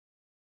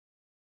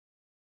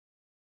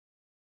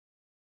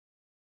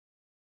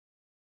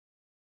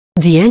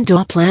The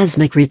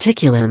endoplasmic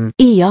reticulum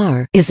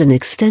ER is an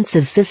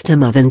extensive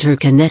system of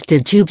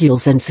interconnected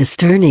tubules and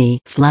cisternae,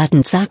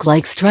 flattened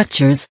sac-like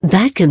structures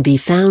that can be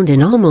found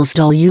in almost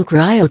all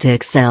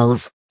eukaryotic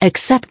cells,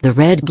 except the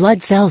red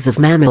blood cells of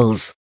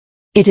mammals.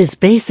 It is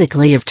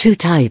basically of two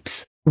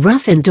types: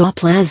 rough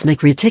endoplasmic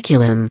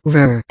reticulum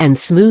 (RER) and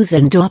smooth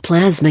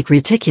endoplasmic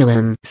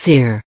reticulum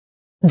 (SER).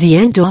 The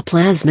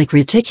endoplasmic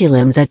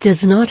reticulum that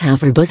does not have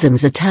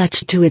ribosomes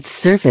attached to its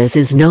surface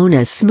is known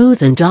as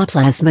smooth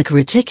endoplasmic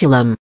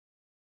reticulum.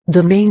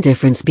 The main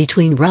difference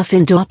between rough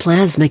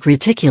endoplasmic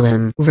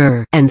reticulum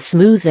 (RER) and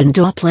smooth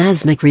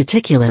endoplasmic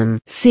reticulum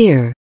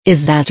 (SER)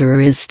 is that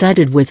RER is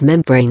studded with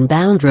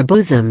membrane-bound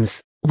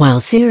ribosomes,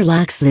 while SER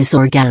lacks this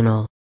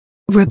organelle.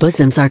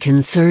 Ribosomes are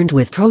concerned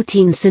with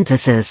protein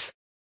synthesis.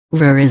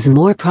 RER is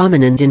more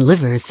prominent in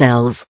liver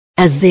cells,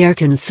 as they are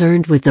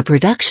concerned with the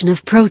production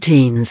of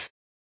proteins.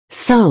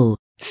 So,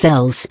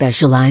 cells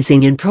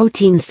specializing in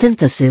protein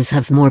synthesis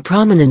have more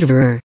prominent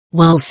RER,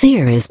 while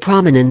SER is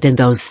prominent in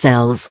those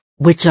cells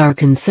which are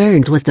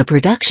concerned with the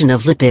production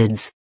of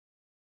lipids.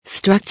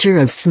 Structure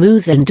of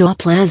smooth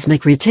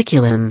endoplasmic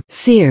reticulum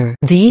 (SER).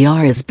 The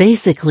ER is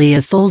basically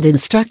a folded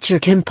structure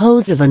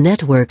composed of a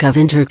network of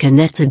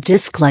interconnected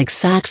disc-like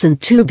sacs and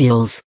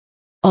tubules.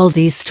 All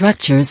these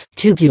structures,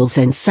 tubules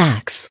and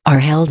sacs, are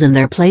held in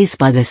their place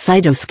by the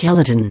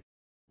cytoskeleton.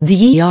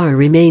 The ER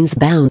remains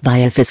bound by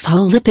a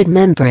phospholipid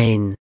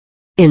membrane.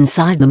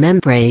 Inside the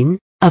membrane,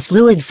 a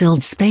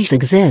fluid-filled space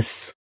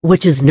exists,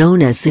 which is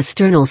known as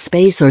cisternal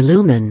space or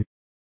lumen.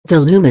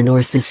 The lumen or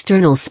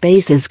cisternal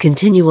space is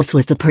continuous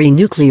with the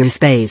perinuclear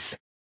space.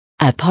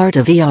 A part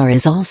of ER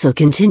is also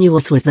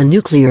continuous with the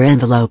nuclear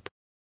envelope.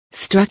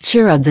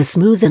 Structure of the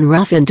smooth and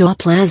rough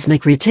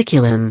endoplasmic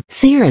reticulum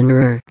 (SER) and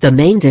RER. The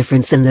main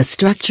difference in the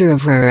structure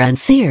of RER and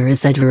SER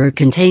is that RER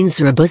contains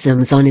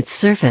ribosomes on its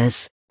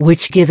surface,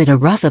 which give it a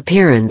rough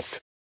appearance.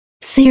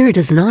 SER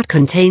does not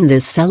contain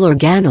this cell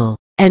organelle,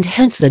 and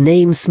hence the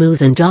name smooth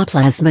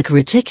endoplasmic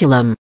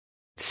reticulum.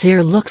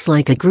 SER looks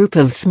like a group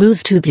of smooth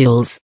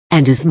tubules,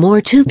 and is more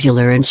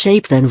tubular in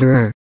shape than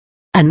RER.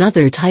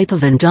 Another type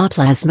of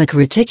endoplasmic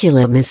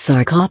reticulum is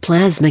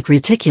sarcoplasmic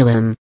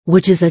reticulum,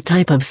 which is a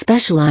type of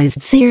specialized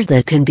SER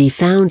that can be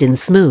found in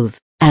smooth,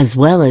 as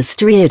well as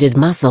striated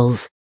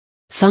muscles.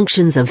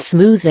 Functions of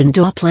smooth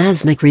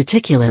endoplasmic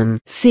reticulum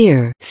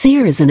 (SER).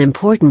 SER is an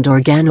important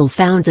organelle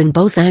found in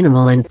both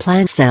animal and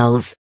plant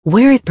cells,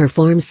 where it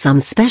performs some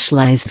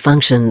specialized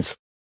functions.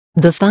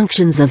 The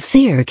functions of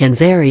SER can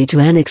vary to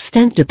an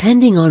extent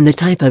depending on the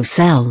type of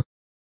cell.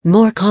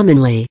 More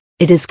commonly,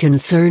 it is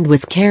concerned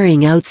with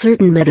carrying out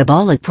certain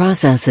metabolic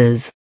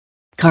processes.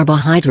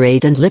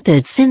 Carbohydrate and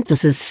lipid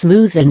synthesis.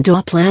 Smooth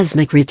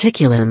endoplasmic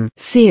reticulum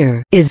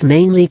 (SER) is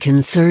mainly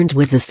concerned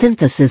with the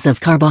synthesis of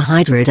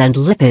carbohydrate and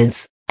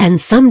lipids, and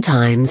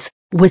sometimes,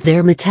 with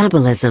their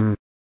metabolism.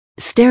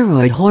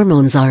 Steroid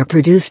hormones are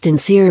produced in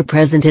SER,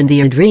 present in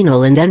the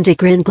adrenal and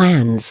endocrine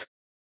glands.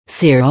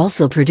 SER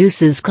also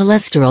produces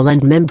cholesterol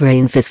and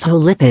membrane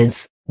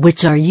phospholipids,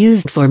 which are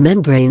used for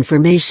membrane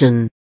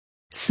formation.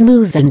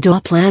 Smooth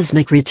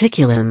endoplasmic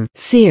reticulum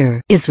 (SER)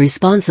 is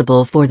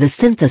responsible for the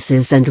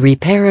synthesis and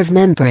repair of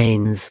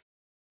membranes.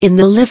 In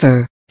the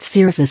liver,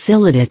 SER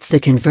facilitates the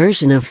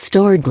conversion of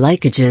stored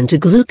glycogen to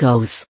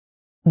glucose.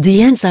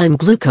 The enzyme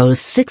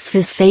glucose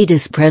 6-phosphate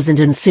is present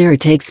in SER,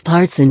 takes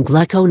part in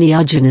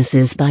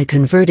gluconeogenesis by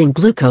converting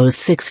glucose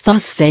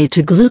 6-phosphate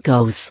to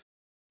glucose.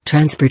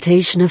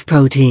 Transportation of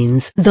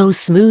proteins. Though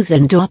smooth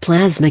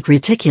endoplasmic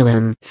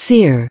reticulum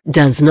 (SER)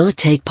 does not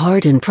take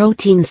part in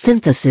protein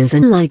synthesis,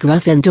 unlike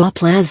rough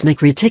endoplasmic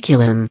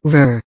reticulum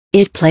 (RER),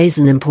 it plays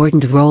an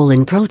important role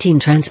in protein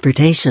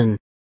transportation.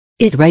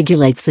 It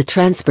regulates the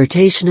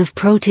transportation of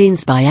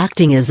proteins by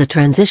acting as a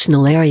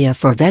transitional area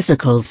for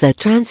vesicles that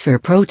transfer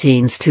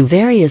proteins to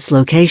various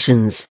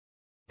locations.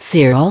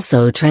 SER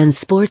also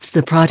transports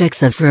the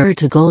products of RER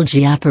to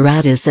Golgi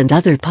apparatus and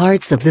other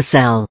parts of the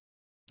cell.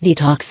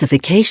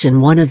 Detoxification.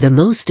 One of the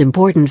most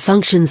important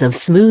functions of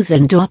smooth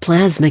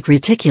endoplasmic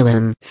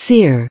reticulum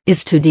 (SER)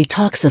 is to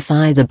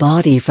detoxify the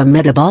body from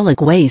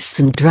metabolic wastes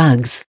and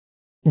drugs.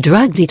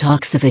 Drug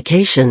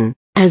detoxification,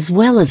 as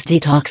well as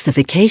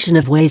detoxification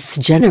of wastes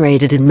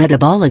generated in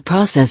metabolic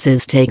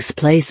processes, takes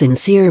place in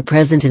SER,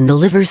 present in the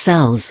liver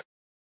cells.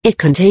 It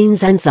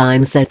contains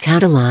enzymes that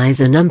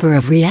catalyze a number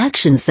of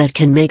reactions that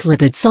can make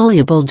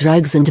lipid-soluble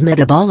drugs and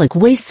metabolic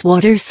wastes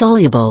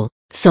water-soluble,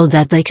 so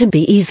that they can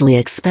be easily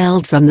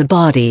expelled from the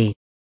body.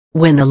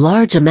 When a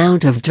large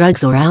amount of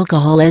drugs or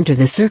alcohol enter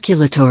the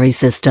circulatory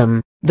system,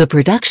 the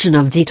production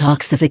of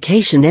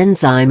detoxification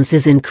enzymes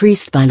is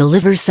increased by the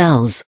liver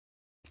cells.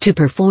 To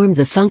perform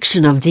the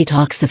function of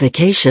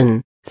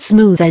detoxification,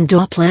 smooth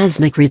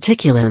endoplasmic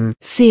reticulum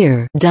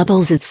 (SER)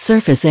 doubles its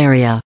surface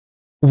area.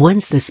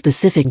 Once the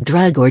specific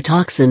drug or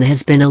toxin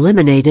has been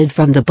eliminated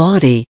from the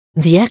body,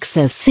 the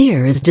excess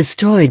SER is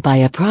destroyed by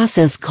a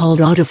process called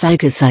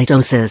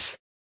autophagocytosis.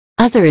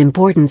 Other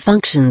important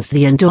functions.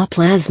 The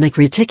endoplasmic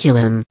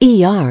reticulum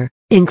ER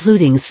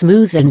including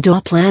smooth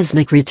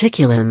endoplasmic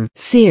reticulum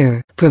 (SER),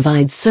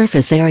 provides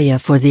surface area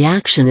for the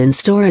action and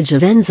storage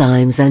of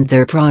enzymes and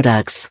their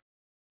products.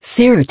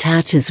 SER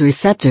attaches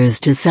receptors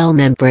to cell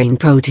membrane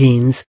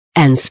proteins,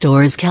 and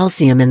stores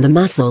calcium in the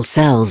muscle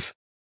cells.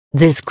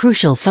 This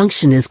crucial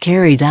function is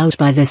carried out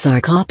by the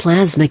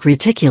sarcoplasmic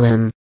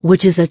reticulum,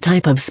 which is a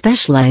type of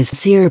specialized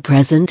SER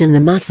present in the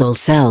muscle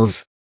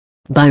cells.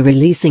 By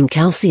releasing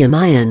calcium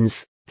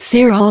ions,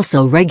 SER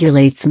also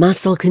regulates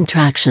muscle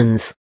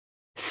contractions.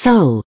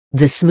 So,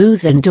 the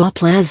smooth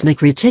endoplasmic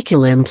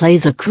reticulum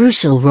plays a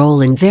crucial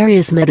role in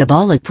various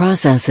metabolic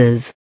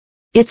processes.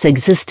 Its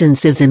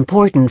existence is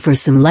important for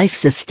some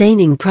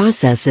life-sustaining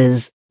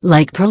processes,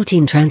 like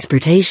protein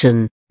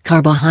transportation,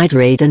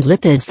 carbohydrate and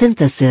lipid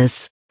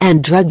synthesis,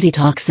 and drug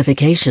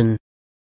detoxification.